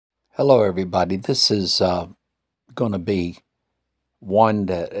Hello, everybody. This is going to be one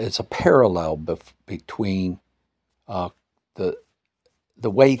that is a parallel between uh, the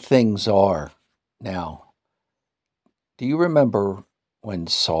the way things are now. Do you remember when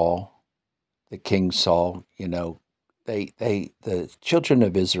Saul, the King Saul, the children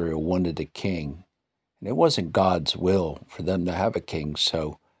of Israel wanted a king, and it wasn't God's will for them to have a king.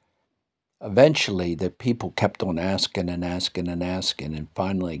 So eventually, the people kept on asking and asking and asking, and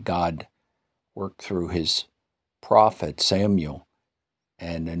finally, God worked through His prophet Samuel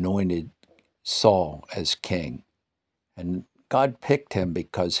and anointed Saul as king. And God picked him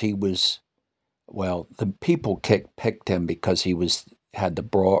because he was, well, the people picked him because he had the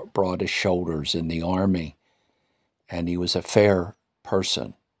broadest shoulders in the army, and he was a fair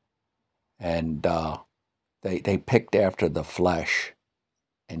person. And they picked after the flesh.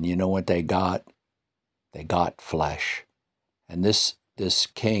 And you know what they got? They got flesh. And this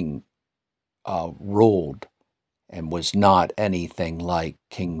king ruled and was not anything like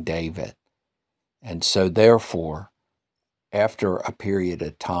King David. And so therefore, after a period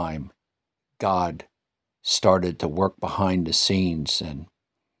of time, God started to work behind the scenes, and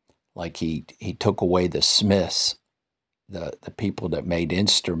like he took away the smiths, the people that made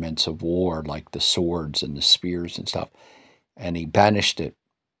instruments of war, like the swords and the spears and stuff, and he banished it.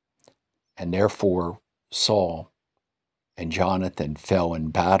 And therefore Saul and Jonathan fell in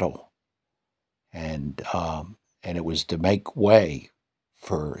battle, and it was to make way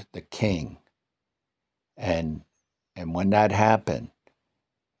for the king. And and when that happened,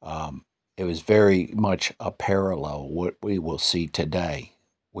 Um, it was very much a parallel what we will see today.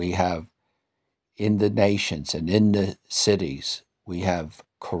 We have in the nations and in the cities, we have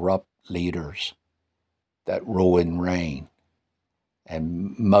corrupt leaders that rule and reign,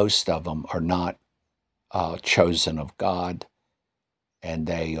 and most of them are not chosen of God, and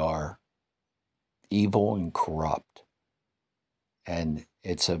they are evil and corrupt. And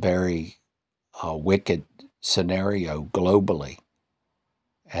it's a very wicked scenario globally.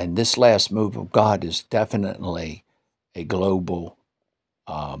 And this last move of God is definitely a global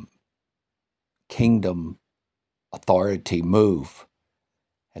um, kingdom authority move.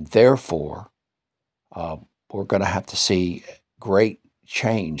 And therefore, uh, we're going to have to see great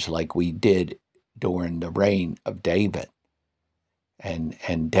change like we did during the reign of David.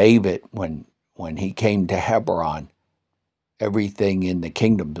 And David, when he came to Hebron, everything in the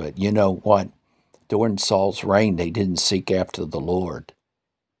kingdom, but you know what? During Saul's reign, they didn't seek after the Lord.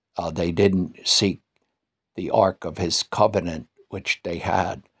 They didn't seek the ark of his covenant, which they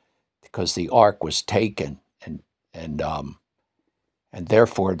had, because the ark was taken, and and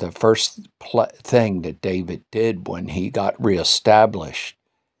therefore, the first thing that David did when he got reestablished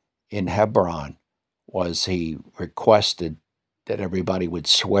in Hebron was he requested that everybody would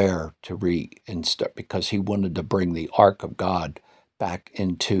swear to reinstall, because he wanted to bring the ark of God back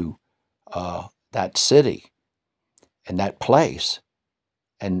into that city and that place.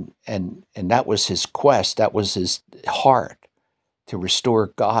 And that was his quest. That was his heart, to restore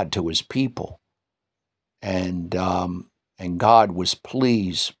God to his people. And God was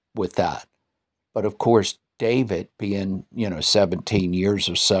pleased with that. But of course, David, being 17 years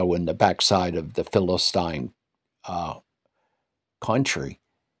or so in the backside of the Philistine uh, country,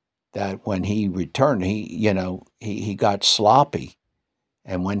 that when he returned, he got sloppy,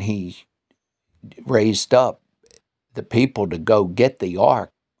 and when he raised up the people to go get the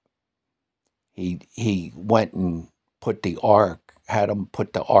ark, he went and had them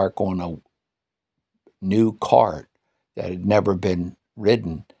put the ark on a new cart that had never been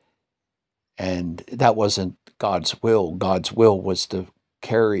ridden. And that wasn't God's will. God's will was to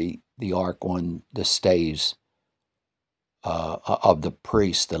carry the ark on the staves of the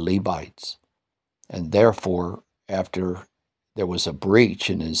priests, the Levites. And therefore, after there was a breach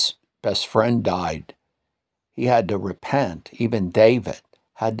and his best friend died, he had to repent. Even David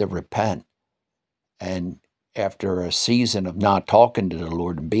had to repent. And after a season of not talking to the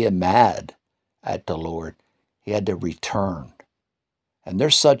Lord and being mad at the Lord, he had to return. And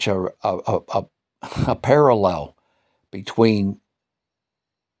there's such a parallel between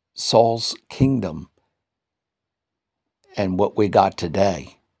Saul's kingdom and what we got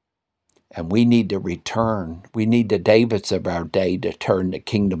today. And we need to return. We need the Davids of our day to turn the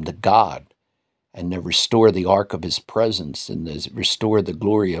kingdom to God and to restore the ark of his presence and to restore the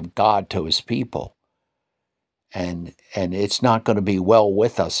glory of God to his people. And it's not going to be well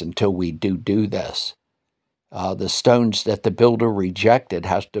with us until we do this. The stones that the builder rejected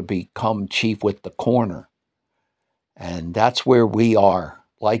has to become chief with the corner. And that's where we are.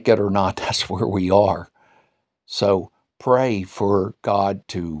 Like it or not, that's where we are. So pray for God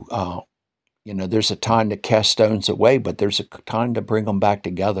to, there's a time to cast stones away, but there's a time to bring them back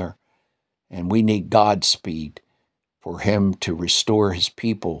together. And we need Godspeed for Him to restore His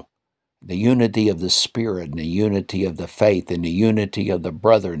people. The unity of the Spirit and the unity of the faith and the unity of the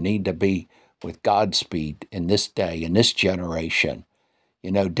brother need to be with Godspeed in this day, in this generation.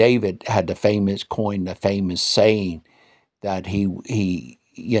 David had the famous saying that he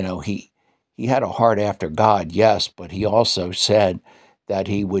had a heart after God, yes, but he also said that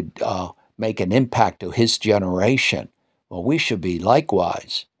he would make an impact to his generation. Well, we should be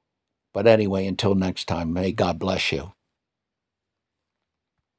likewise. But anyway, until next time, may God bless you.